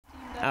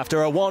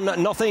After a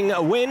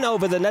 1-0 win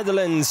over the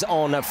Netherlands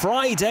on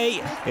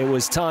Friday, it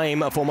was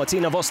time for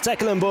Martina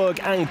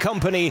Voss-Tecklenburg and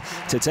company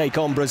to take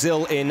on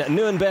Brazil in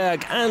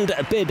Nuremberg and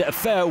bid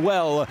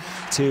farewell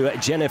to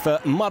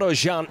Jennifer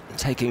Marozsan,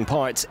 taking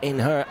part in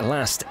her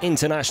last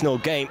international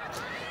game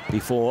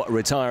before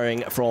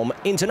retiring from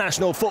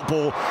international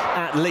football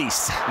at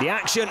least. The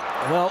action,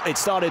 well, it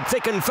started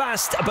thick and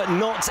fast, but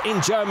not in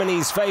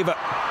Germany's favour.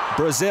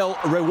 Brazil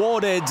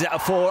rewarded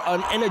for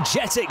an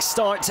energetic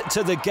start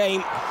to the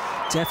game.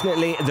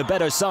 Definitely the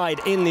better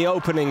side in the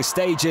opening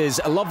stages.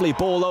 A lovely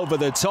ball over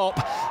the top.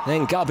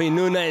 Then Gabi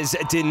Nunes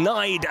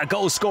denied a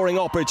goal-scoring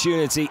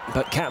opportunity,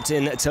 but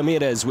captain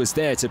Tamires was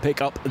there to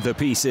pick up the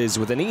pieces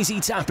with an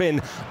easy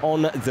tap-in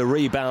on the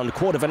rebound.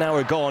 Quarter of an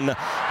hour gone,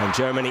 and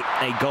Germany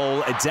a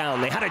goal down.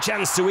 They had a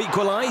chance to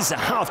equalise, a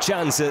half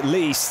chance at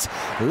least.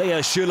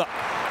 Jule,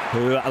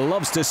 who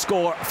loves to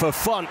score for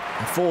fun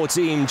for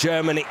Team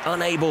Germany,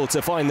 unable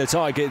to find the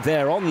target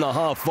there on the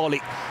half volley,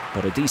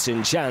 but a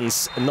decent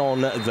chance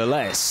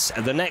nonetheless.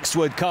 The next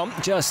would come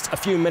just a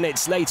few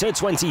minutes later,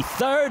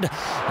 23rd,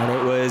 and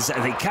it was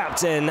the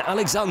captain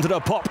Alexandra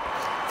Popp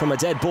from a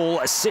dead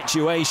ball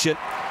situation.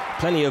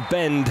 Plenty of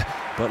bend,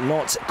 but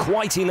not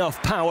quite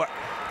enough power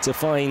to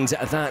find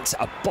that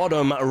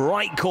bottom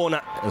right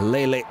corner.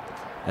 Lele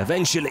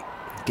eventually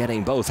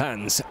getting both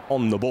hands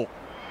on the ball.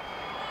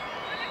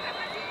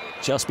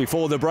 Just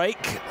before the break,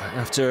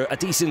 after a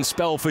decent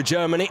spell for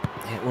Germany,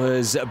 it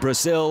was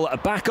Brazil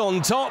back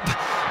on top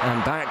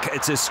and back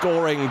to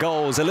scoring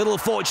goals. A little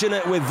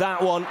fortunate with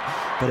that one,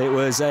 but it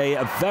was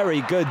a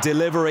very good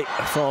delivery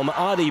from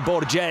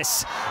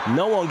Borges.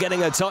 No one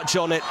getting a touch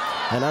on it,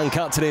 and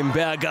Ann-Katrin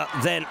Berger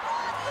then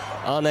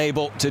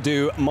unable to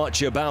do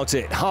much about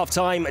it.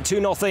 Half-time,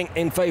 2-0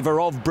 in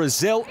favour of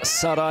Brazil.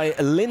 Sarai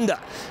Linda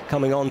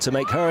coming on to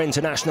make her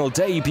international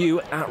debut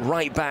at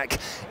right back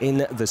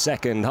in the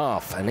second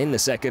half. And in the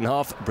second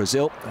half,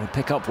 Brazil will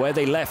pick up where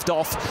they left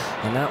off,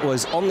 and that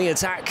was on the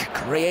attack,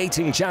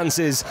 creating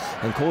chances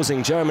and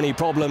causing Germany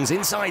problems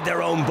inside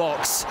their own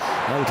box.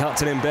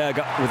 Ann-Katrin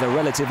Berger with a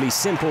relatively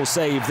simple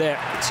save there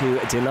to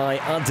deny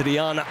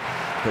Adriana.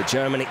 But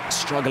Germany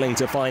struggling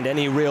to find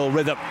any real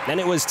rhythm. Then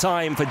it was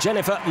time for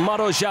Jennifer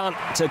Marozsan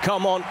to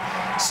come on.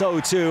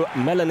 So too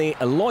Melanie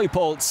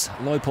Leupolz.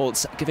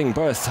 Leupolz giving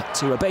birth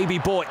to a baby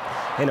boy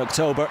in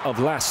October of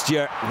last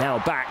year.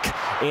 Now back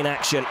in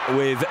action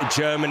with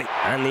Germany.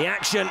 And the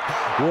action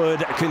would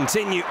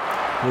continue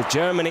with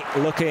Germany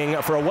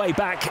looking for a way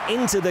back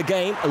into the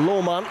game.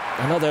 Lohmann,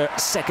 another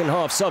second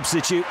half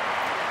substitute,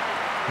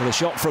 with a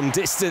shot from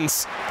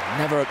distance,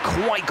 never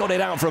quite got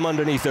it out from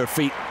underneath her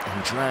feet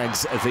and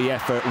drags the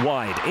effort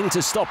wide.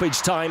 Into stoppage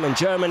time, and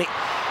Germany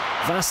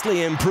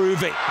vastly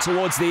improving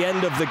towards the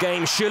end of the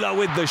game. Jule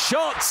with the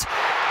shot,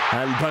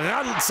 and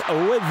Brandt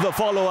with the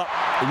follow-up.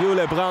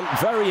 Jule Brandt,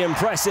 very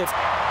impressive,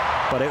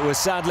 but it was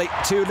sadly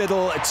too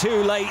little,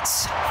 too late.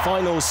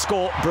 Final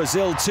score,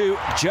 Brazil 2,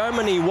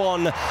 Germany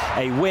 1.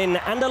 A win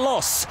and a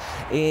loss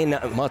in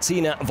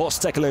Martina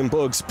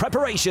Voss-Tecklenburg's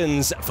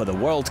preparations for the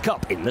World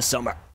Cup in the summer.